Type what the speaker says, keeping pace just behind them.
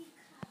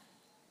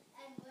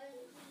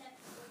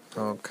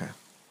Okay.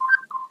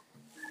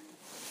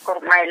 For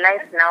my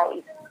life now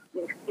is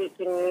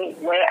taking me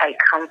where I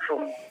come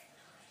from.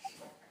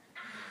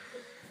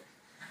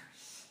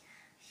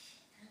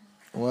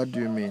 What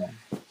do you mean?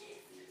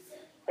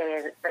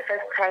 The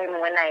first time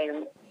when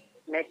I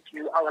met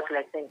you, I was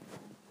like this.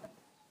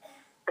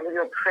 Through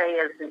your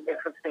prayers and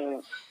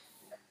everything,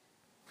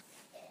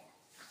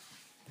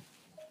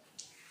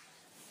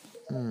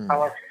 I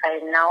was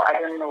fine. Now I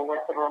don't know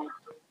what's wrong.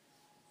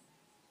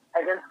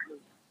 I don't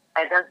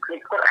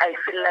sleep because I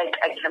feel like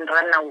I can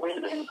run away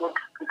and go to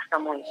sleep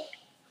somewhere.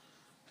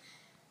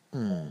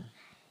 And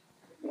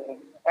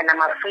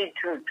I'm afraid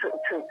to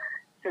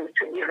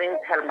even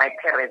tell my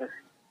parents.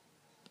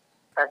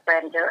 But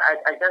I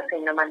just say,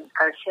 no man,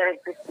 I'll share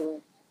it with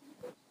you.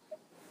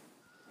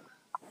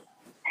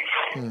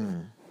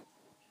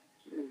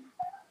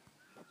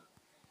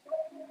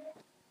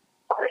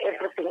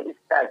 Everything is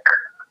dark.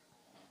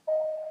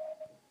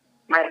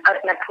 My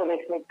partner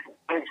promised me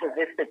to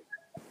visit,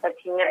 but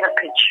he never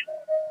preached.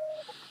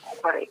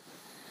 Sorry.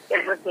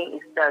 Everything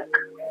is dark.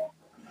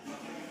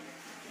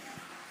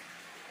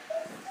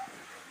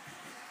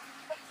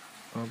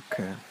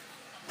 Okay.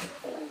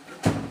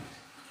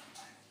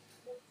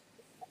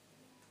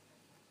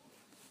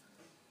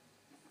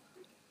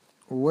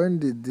 When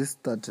did this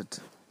started?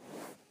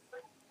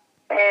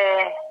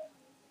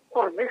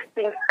 For this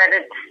thing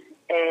started,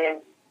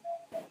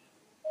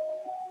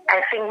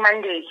 I think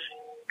Monday.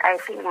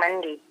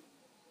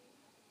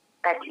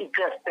 But it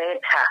was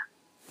better.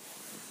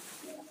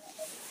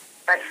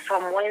 But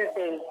from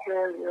Wednesday,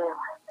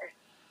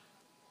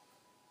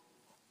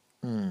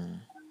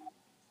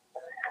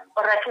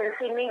 or I can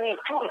say maybe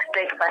 2 weeks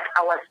back, but I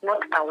was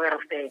not aware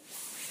of it.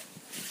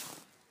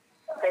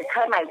 The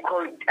time I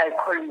called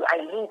you, I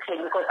didn't tell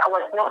you because I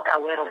was not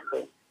aware of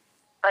it.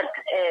 But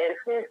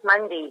since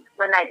Monday,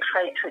 when I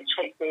tried to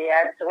check the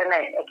yard, when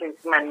I can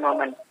see my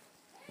mom,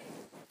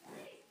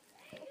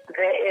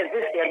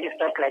 this yard is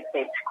not like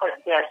that because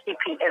they are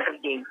sleeping every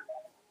day.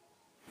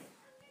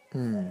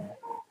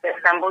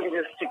 There's somebody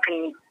who's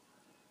sleeping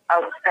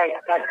outside,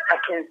 but I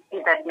can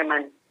see that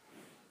man.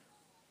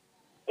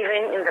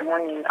 Even in the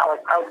morning, I was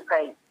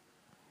outside.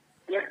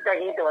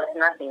 Yesterday, there was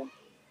nothing.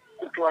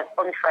 It was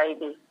on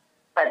Friday.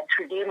 But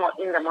today,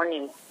 in the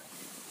morning,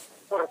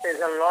 there's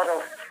a lot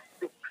of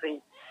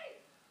victory.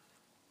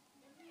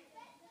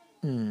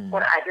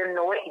 Or I don't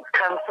know where it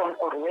comes from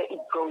or where it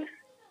goes.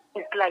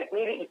 It's like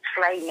maybe it's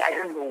flying. I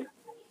don't know.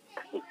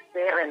 It's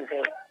there and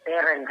there,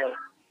 there and there.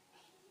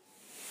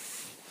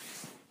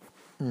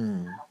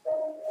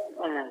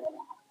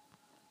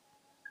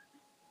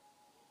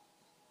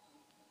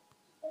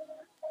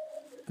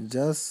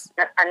 Just.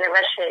 I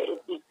never share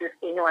it with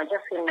anyone.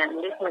 Just say, man,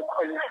 let me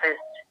call you first,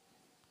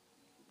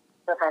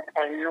 so that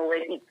I know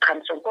where it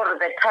comes from. For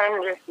the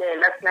time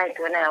last night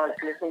when I was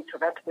listening to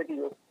that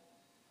video,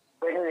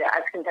 when we were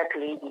asking that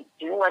lady,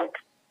 do you want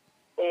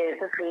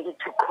this lady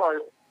to call?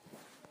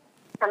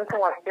 Something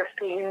was just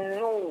saying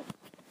no.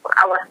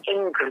 I was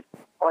angry.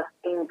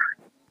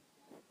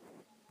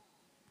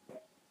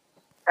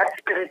 That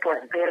spirit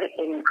was very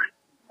angry.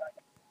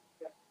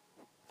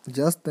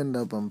 Just stand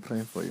up and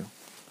pray for you.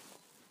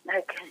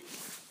 Okay.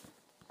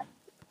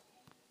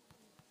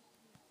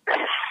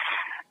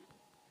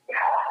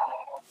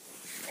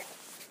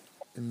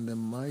 In the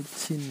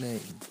mighty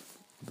name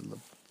of the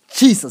Lord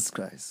Jesus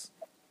Christ,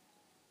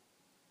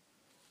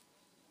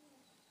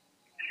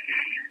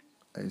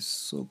 I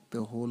soak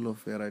the whole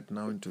of it right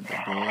now into the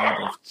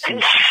blood of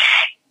Jesus.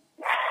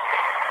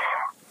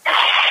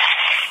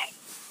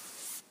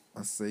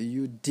 I say,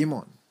 you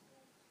demon,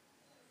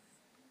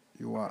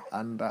 you are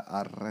under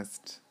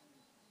arrest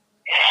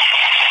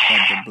by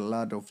the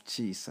blood of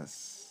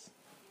Jesus,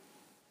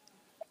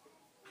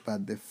 by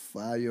the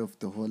fire of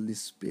the Holy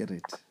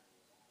Spirit.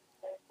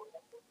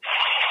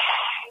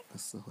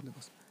 That's the Holy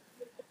Ghost.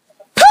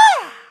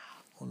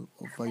 All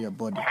over your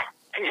body.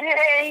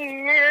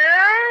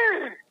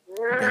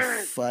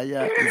 The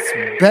fire is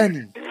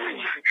burning.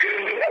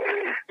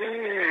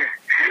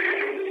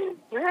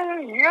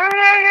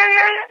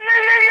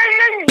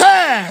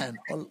 Burn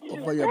all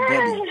over your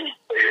body.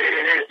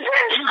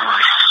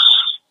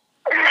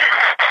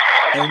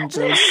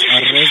 Angels,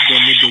 arrest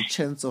them with the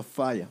chains of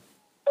fire.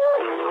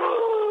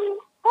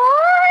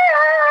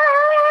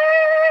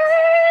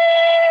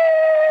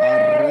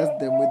 Arrest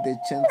them with the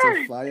chains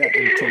of fire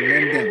and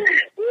torment them.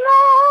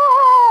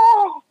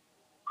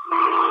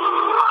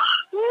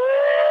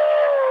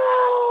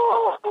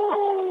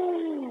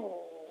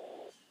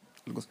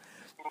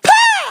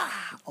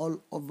 All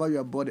over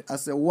your body. I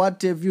say,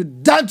 what have you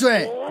done to her?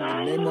 In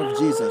the name of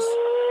Jesus.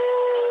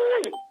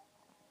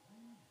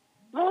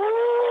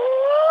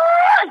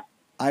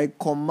 I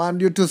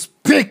command you to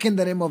speak in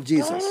the name of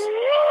Jesus.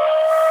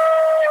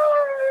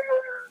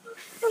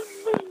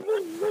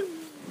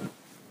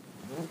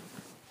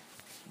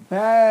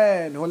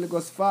 Burn, Holy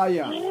Ghost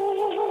fire.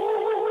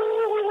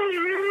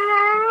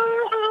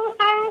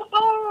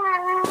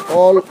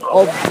 All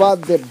over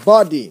the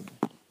body.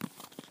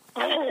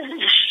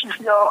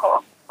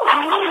 No.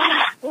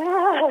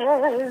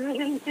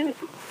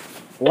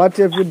 What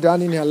have you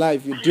done in your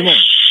life, you demon?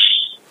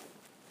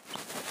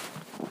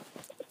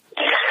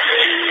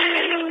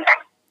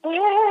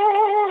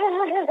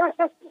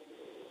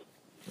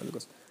 Holy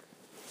Ghost.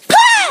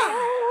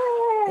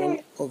 All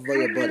over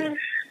your body.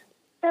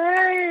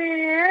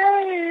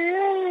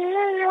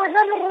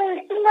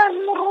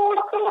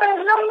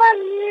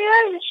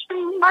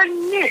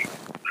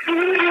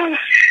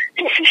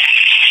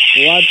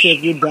 What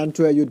have you done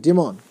to her, you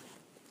demon?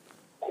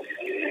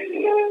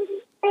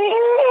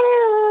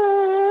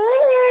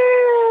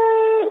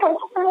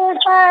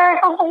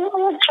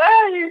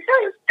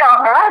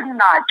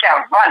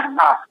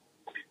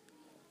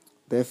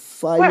 The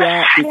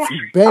fire is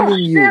burning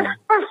you.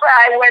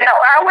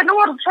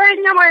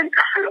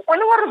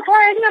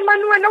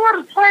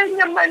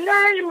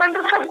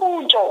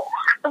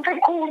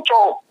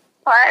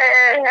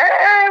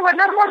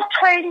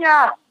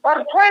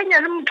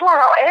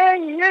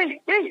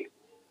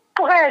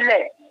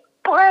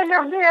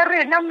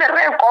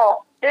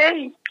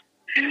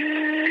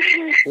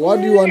 What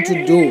do you want to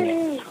do?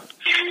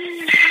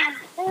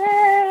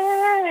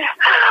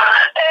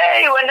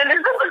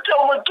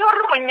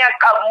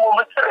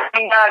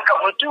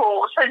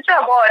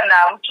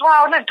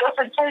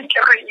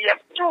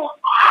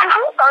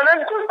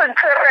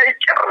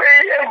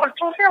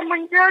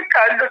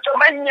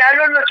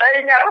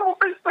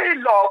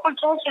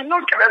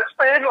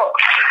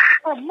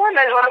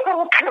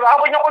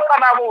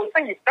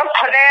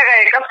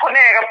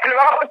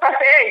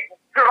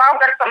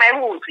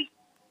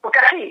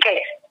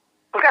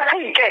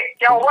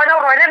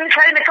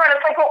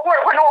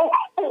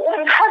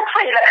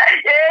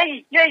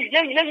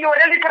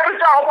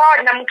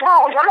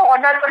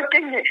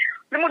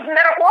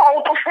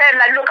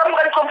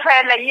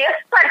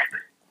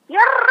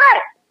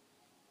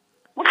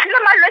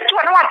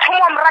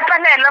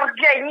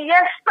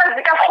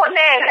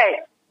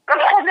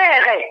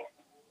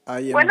 I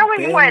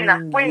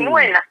am burning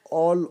you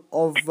all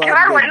over the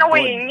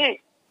body.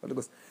 Holy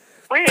Ghost.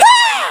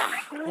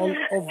 All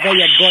over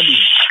your body.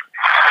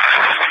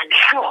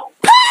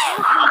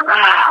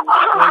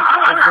 All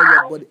over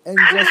your body.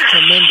 Angels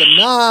command them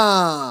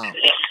now.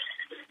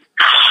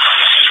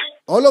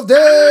 All of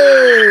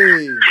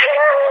them.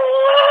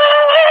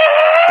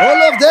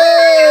 All of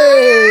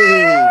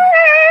them.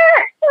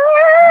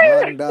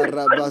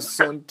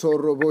 Mandarabasonto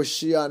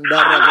roboshi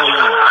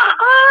andarabaya.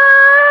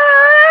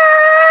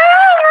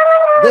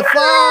 The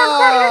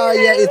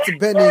fire is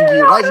burning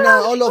you right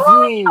now, all of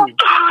you.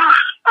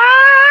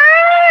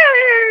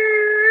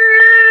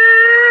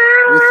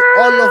 With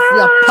all of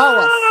your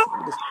powers.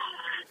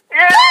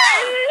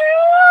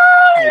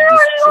 I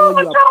destroy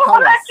your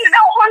powers.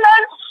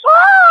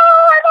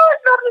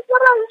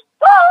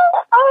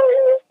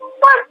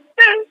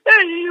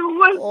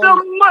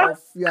 All of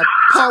your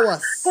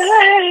powers.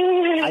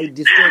 I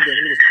destroy them.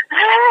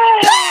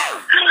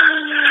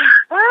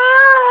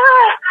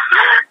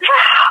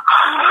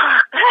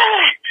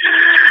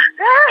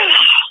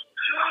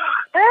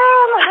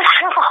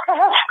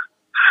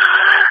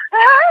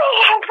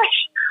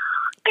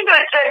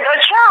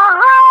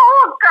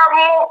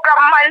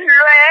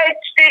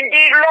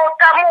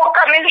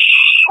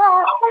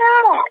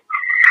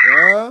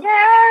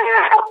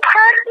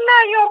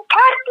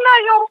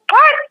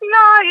 Your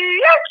partner,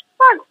 yes,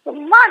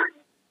 man.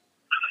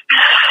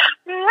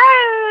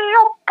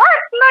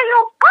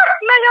 Your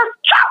partner,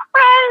 your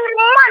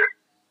man.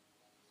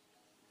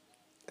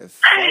 The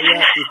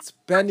fire is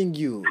burning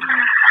you.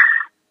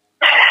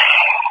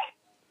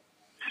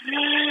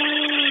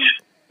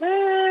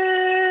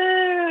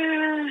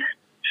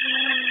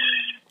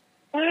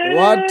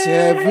 What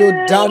have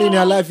you done in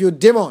your life, you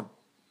demon?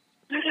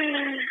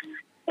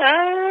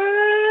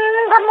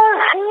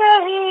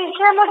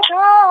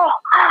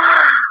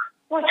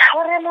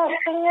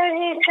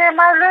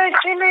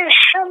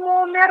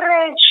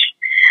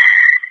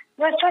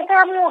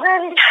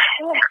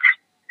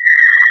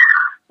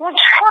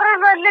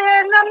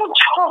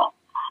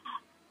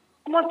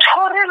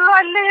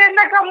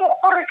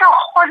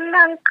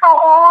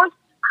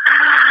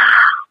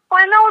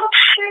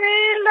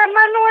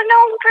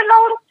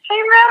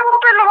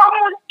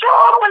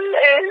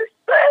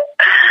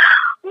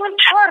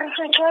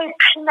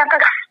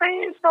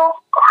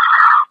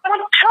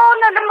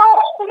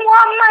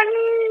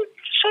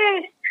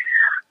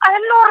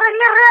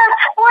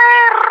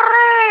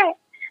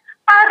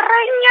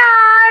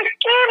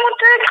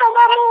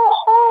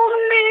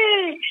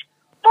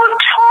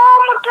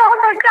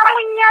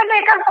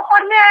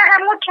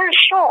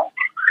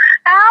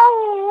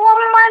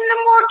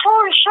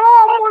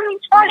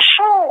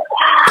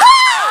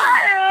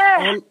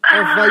 All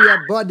over your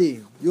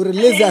body. You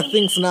release your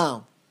things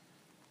now.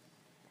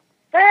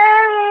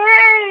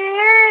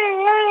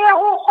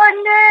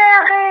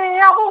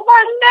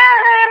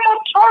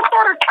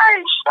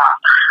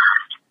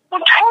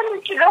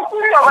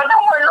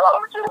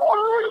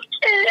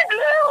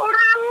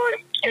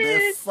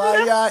 The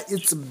fire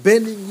is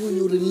burning you.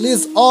 You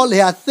release all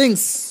your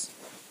things.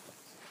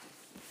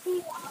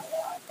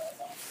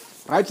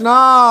 Right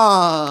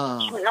now.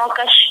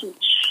 Noka shit.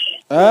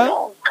 Eh?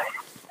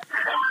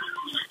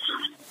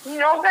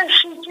 Noka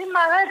shit.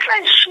 Maratla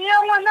shia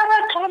wana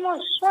batla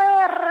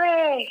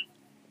moswere.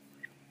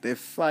 The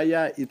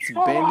fire is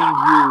burning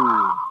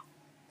you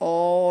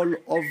all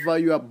over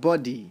your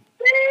body.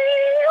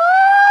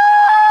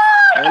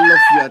 All of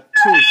your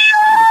tooth.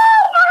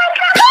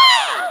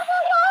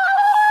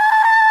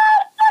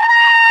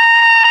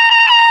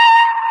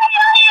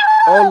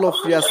 All of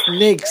your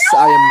snakes,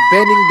 I am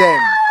burning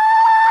them.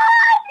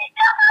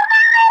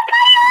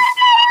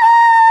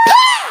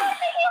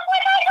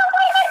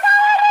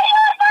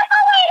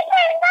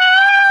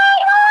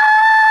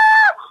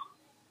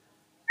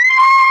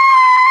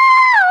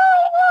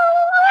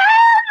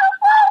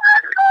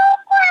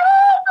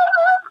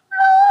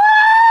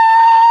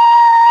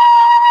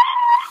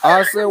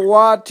 I say,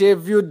 what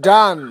have you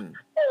done?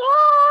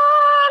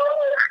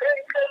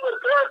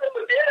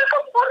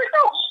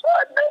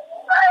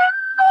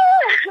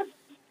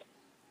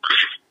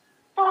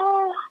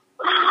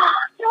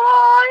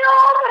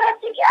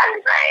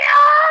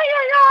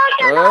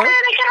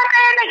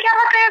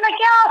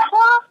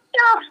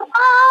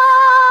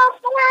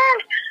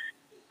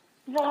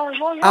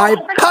 I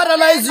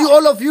paralyze you,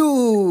 all of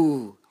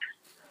you.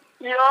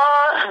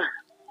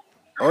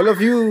 All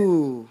of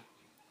you.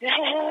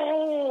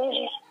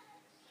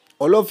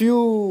 All of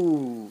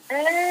you.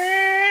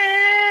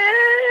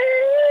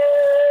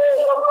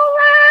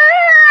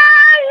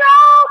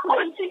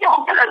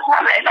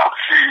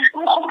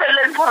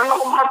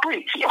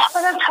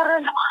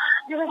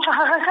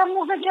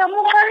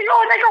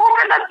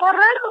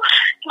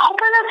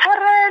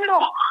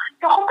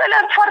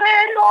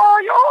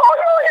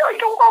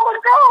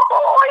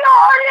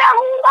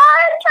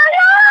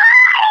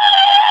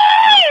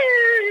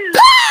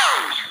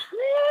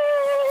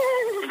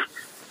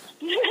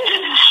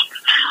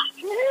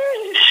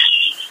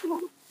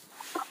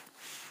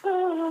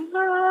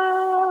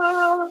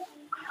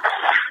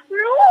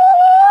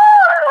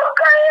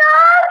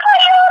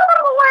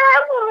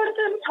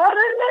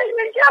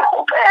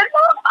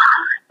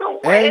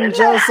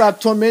 Angels are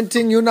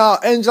tormenting you now.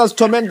 Angels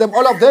torment them,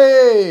 all of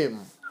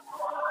them.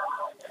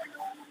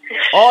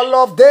 All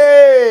of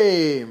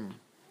them.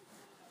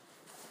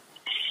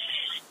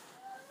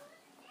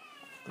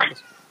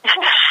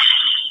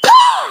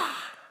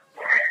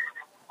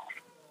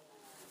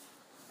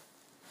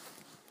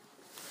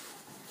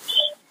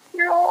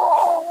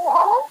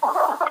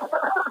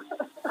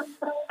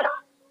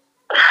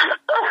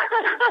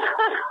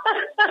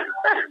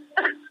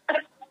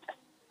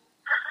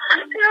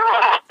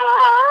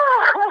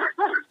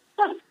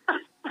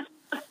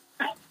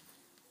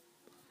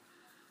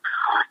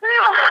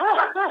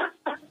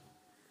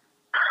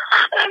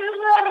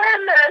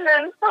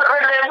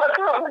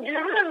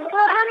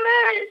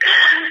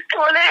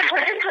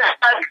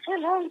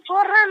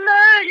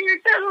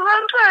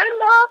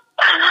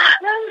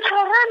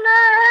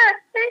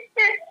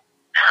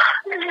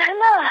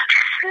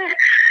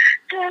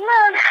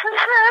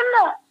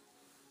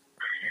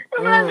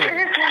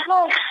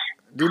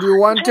 Did you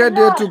wanted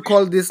her to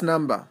call this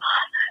number?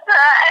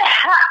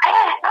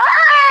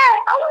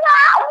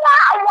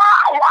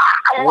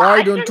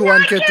 Why don't you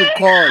want her to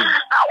call?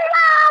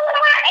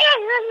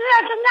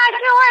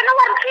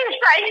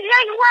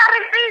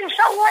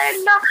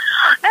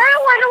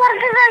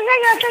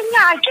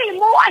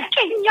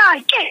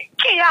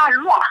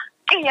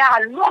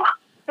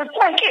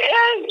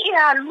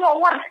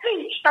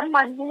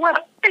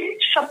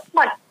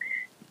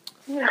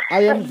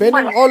 I am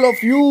burning all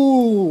of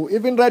you.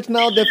 Even right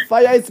now, the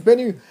fire is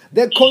burning.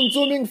 The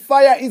consuming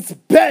fire is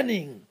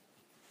burning.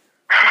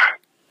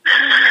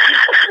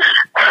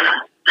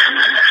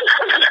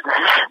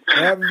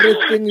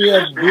 Everything you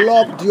have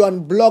blocked, you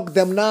unblock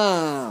them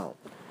now.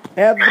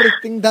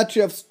 Everything that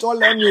you have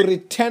stolen, you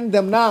return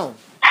them now.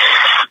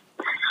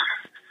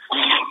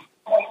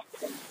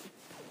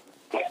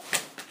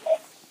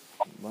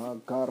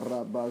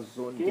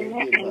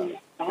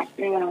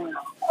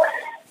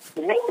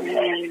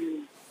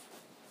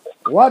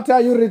 What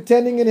are you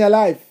returning in your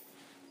life?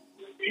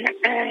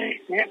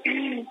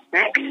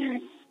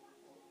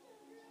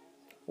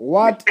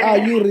 What are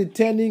you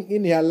returning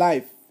in your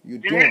life? You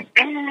don't.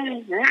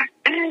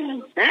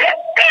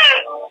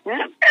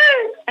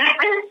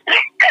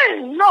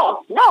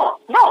 No.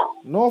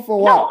 No for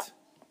what?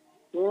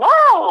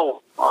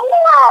 No.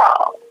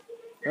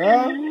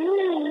 Huh?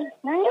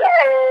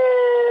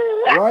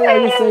 Why are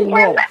you saying no?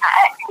 No.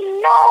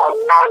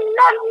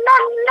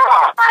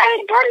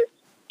 I don't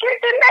give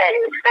them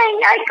anything.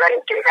 I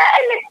don't give them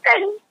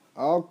anything.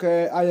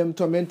 Okay, I am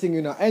tormenting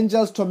you now.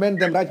 Angels, torment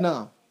them right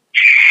now.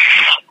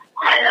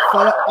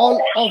 Fire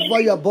all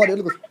over your body.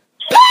 Look.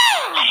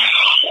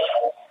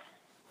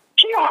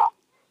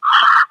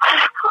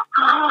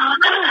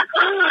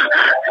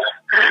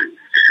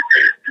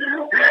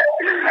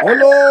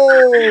 All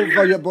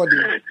over your body.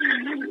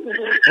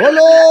 All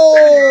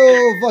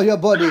over your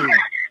body.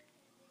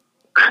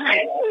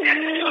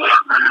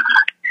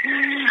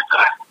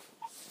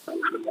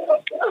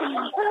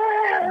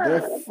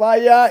 The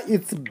fire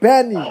is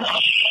burning.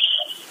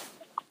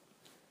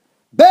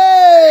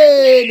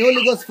 Burn!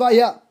 Holy Ghost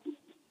fire.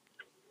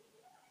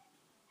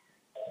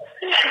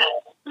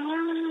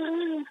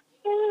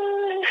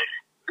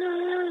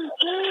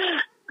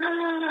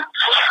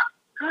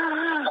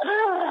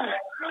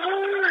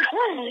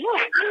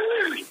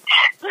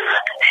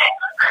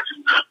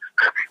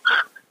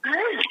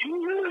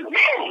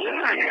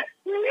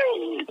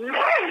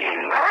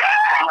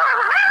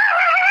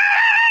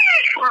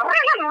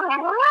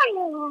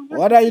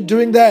 What are you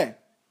doing there?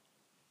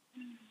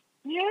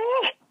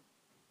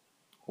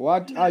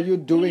 What are you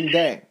doing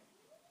there?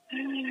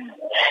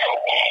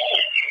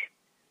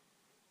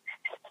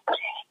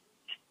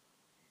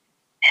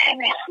 I'm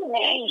a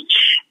snake.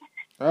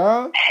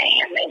 Huh? I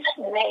am a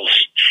snake.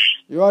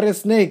 You are a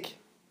snake?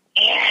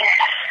 Yeah.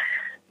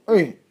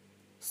 Hey,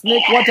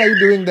 snake, what are you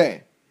doing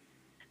there?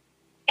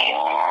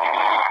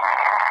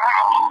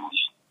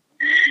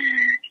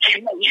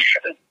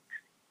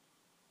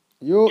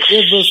 You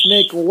evil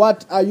snake,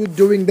 what are you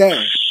doing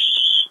there?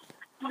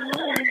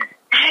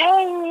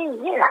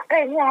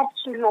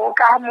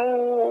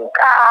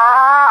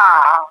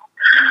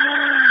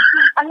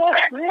 I'm a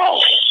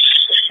snake.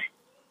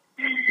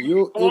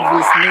 You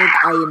evil snake,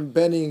 I am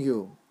banning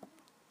you.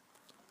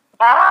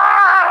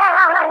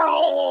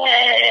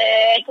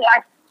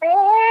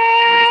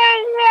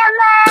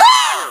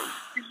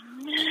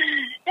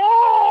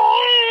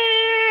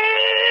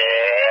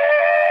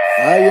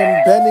 I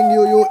am banning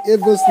you, you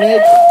evil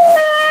snake.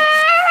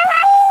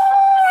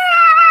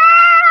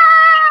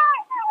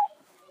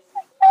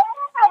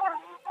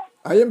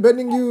 I am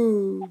banning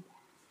you.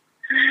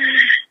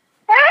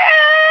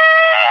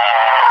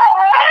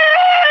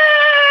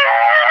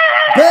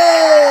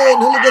 Burn!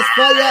 Holy Ghost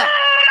fire!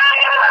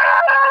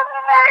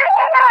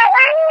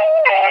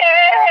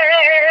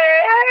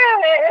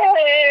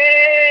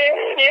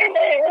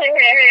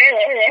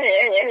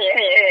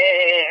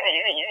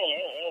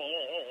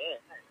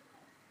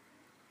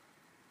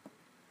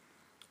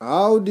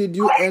 How did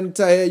you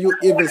enter here, you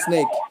evil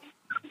snake?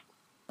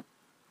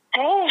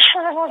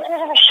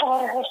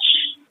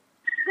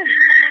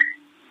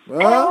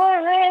 Huh?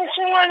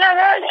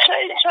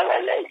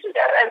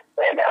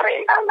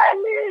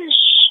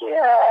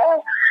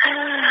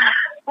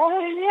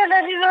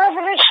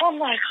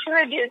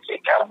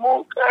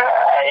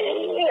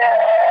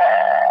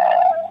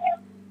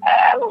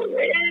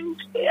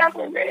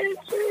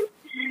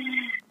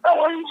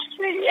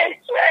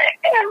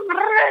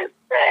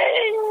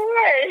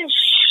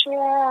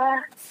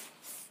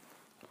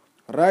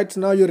 Right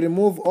now, you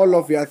remove all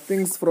of your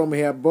things from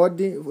her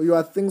body,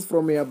 your things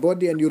from her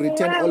body, and you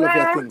return all of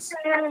your things.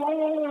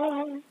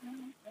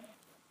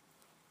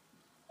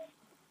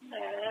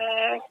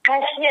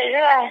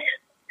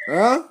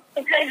 Huh?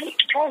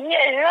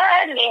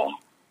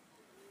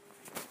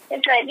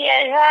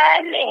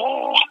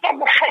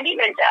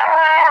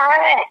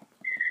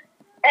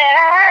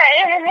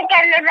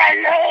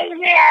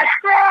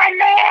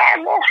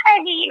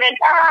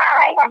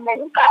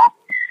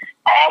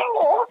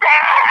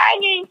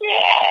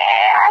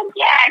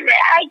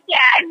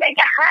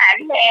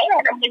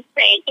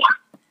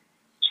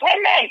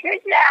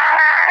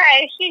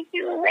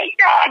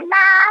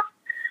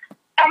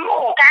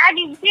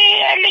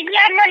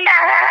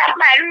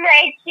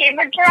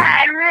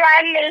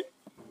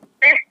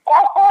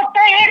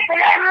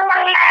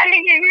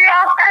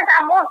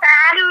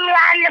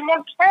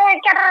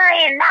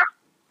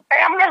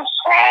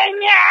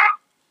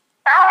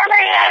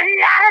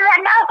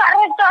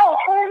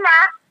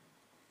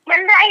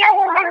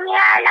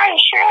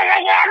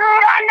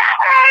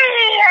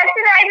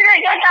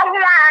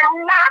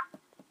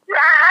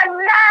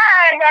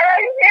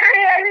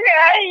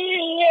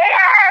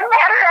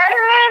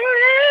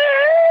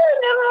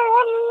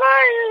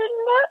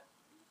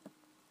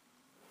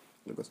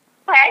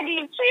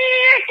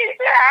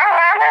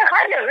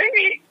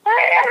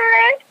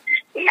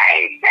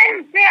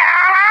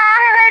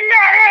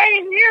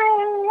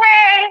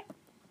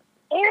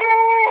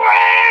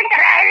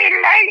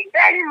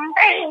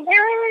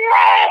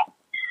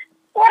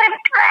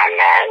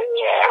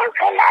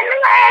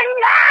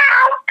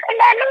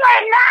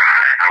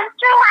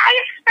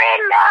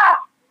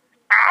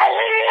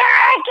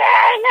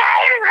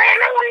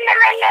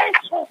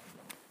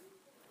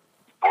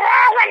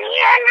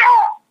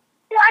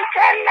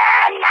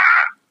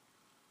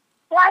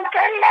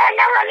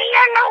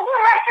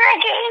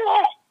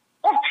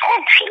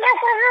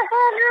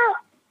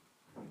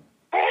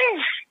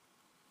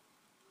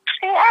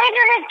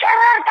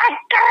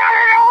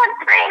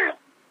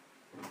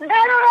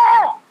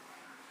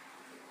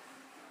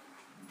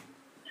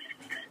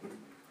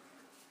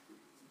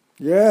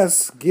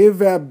 Yes, give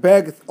her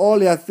back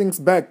all your things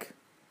back.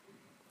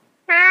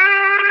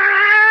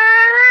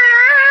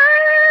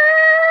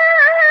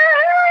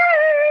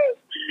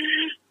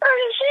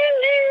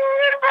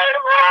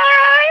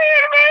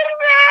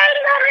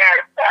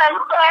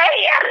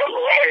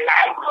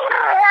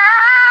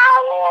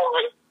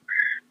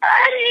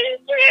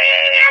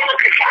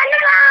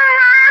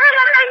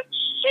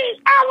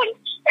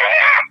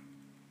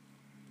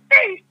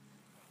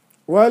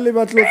 Why live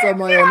at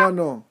Lutsamaya?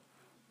 No.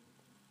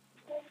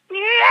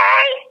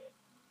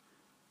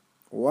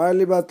 Why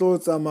le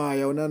batlo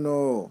tsamaya ona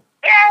no?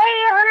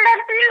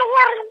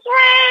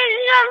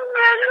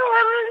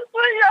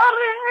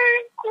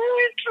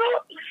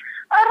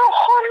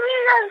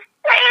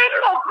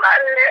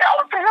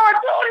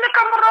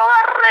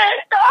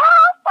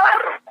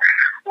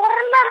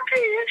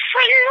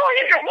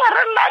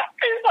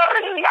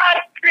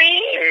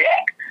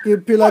 Ke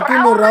phela ke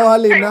morao ha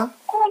lena.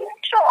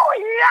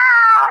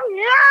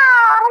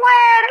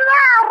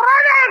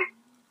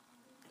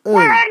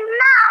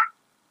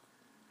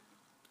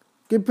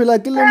 Ke phela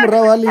ke le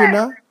morao ha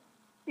lena.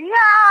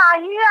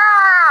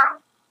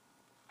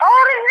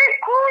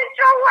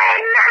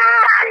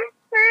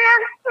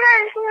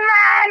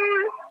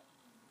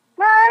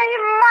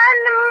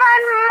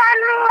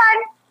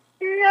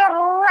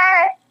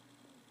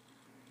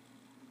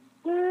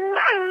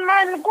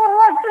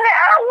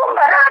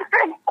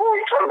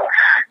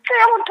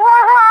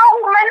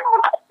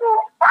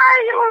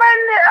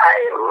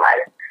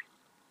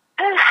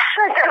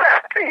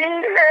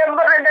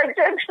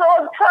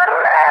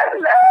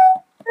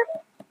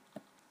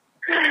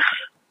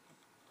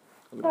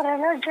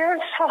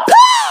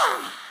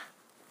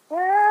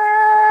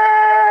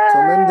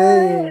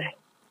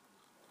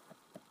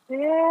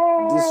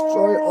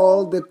 Destroy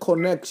all the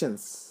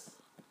connections.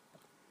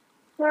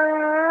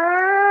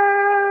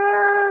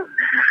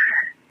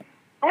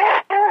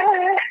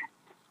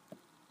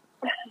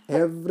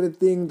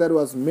 Everything that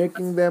was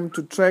making them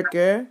to trek,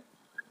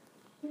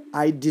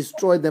 I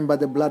destroy them by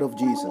the blood of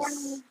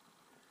Jesus.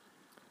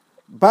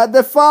 By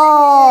the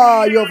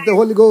fire of the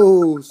Holy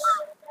Ghost.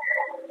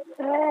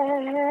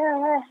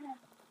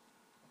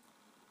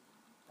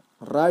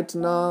 Right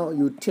now,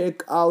 you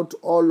take out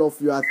all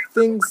of your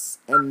things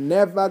and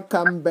never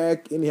come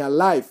back in your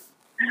life.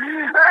 No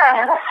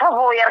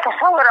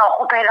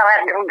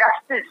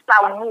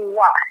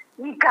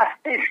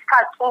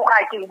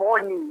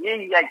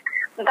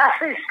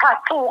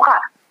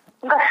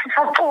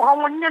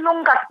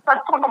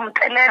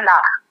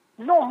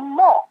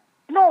more.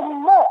 No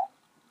more.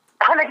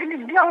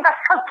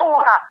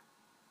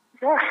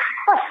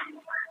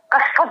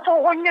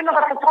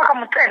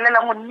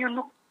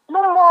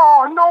 No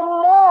more, no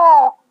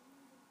more.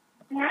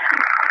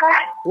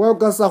 Well,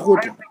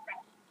 Kasahota.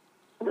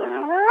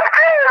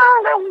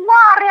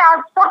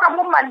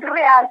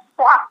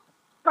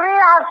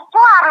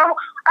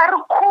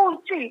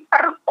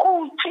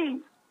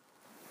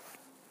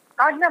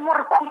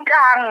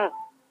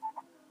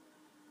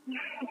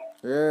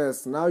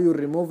 Yes, now you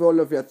remove all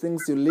of your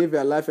things, you live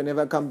your life and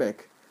never come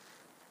back.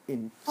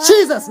 In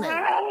Jesus' name.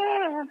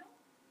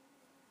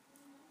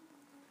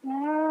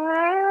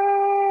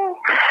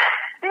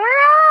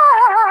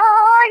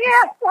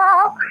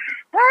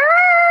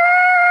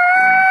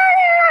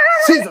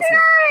 Jesus' name.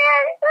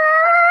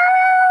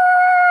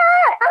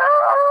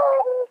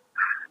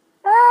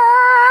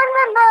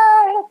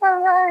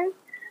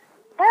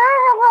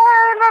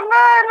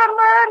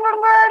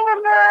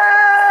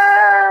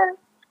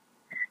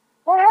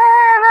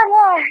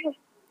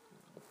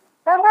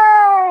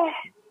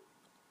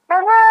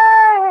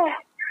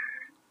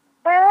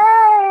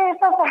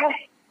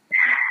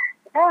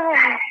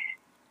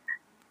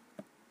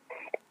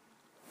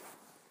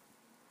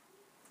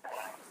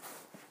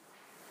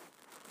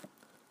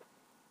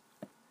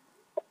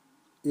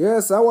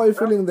 Yes, how are you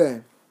feeling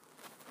there?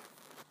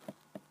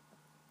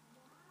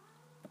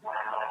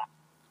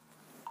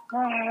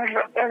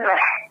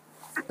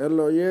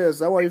 Hello, yes,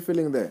 how are you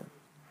feeling there?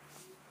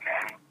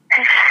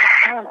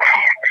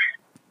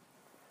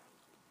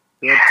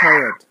 You're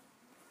tired?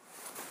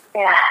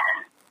 Yeah.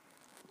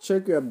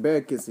 Check your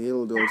back is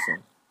healed also.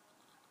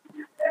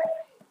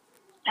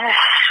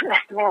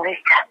 Let me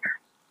wake up.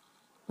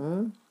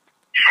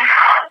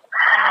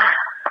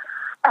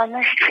 I'm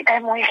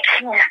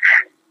waking up.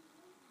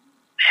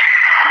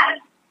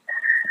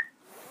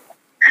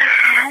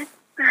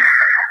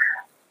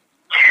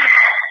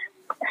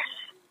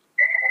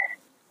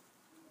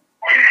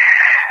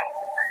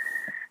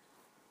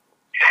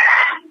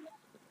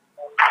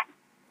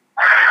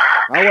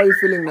 How are you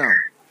feeling now?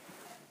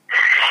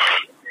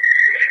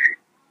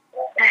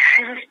 I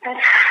feel better,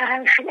 but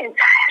I'm feeling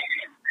tired.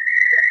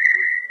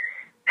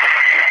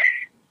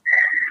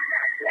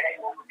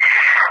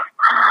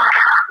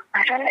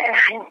 I don't know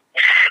if you...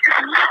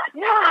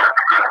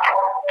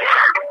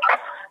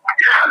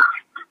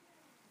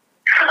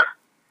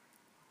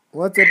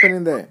 What's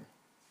happening there?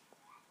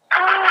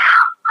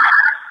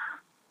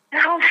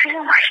 I'm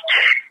feeling weak.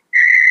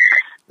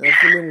 You're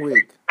feeling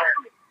weak.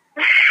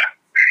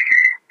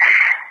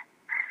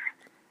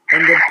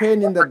 And the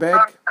pain in the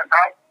back?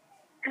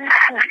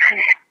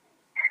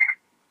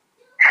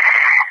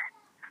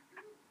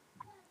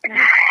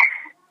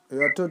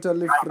 You are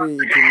totally free.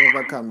 It will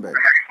never come back.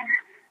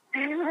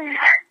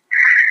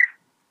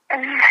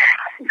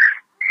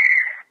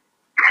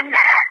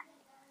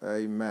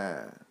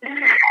 Amen.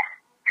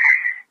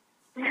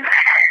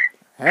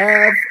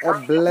 Have a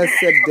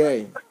blessed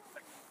day.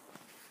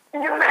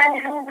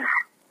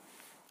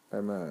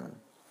 Amen.